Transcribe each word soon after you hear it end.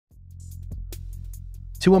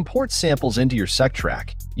To import samples into your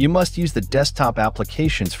SEQTRAK, you must use the desktop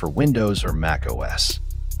applications for Windows or Mac OS.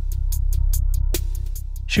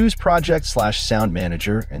 Choose Project/Sound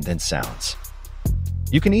Manager and then Sounds.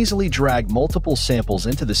 You can easily drag multiple samples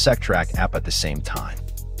into the SEQTRAK app at the same time.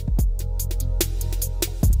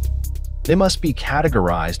 They must be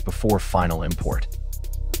categorized before final import.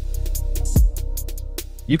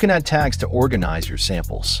 You can add tags to organize your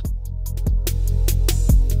samples.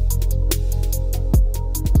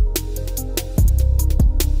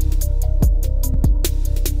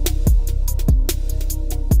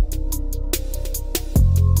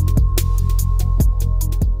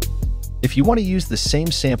 If you want to use the same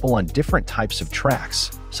sample on different types of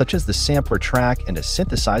tracks, such as the sampler track and a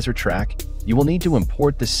synthesizer track, you will need to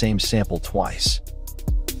import the same sample twice.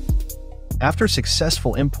 After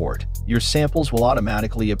successful import, your samples will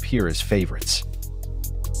automatically appear as favorites.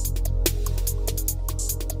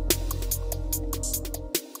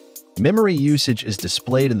 Memory usage is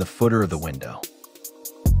displayed in the footer of the window.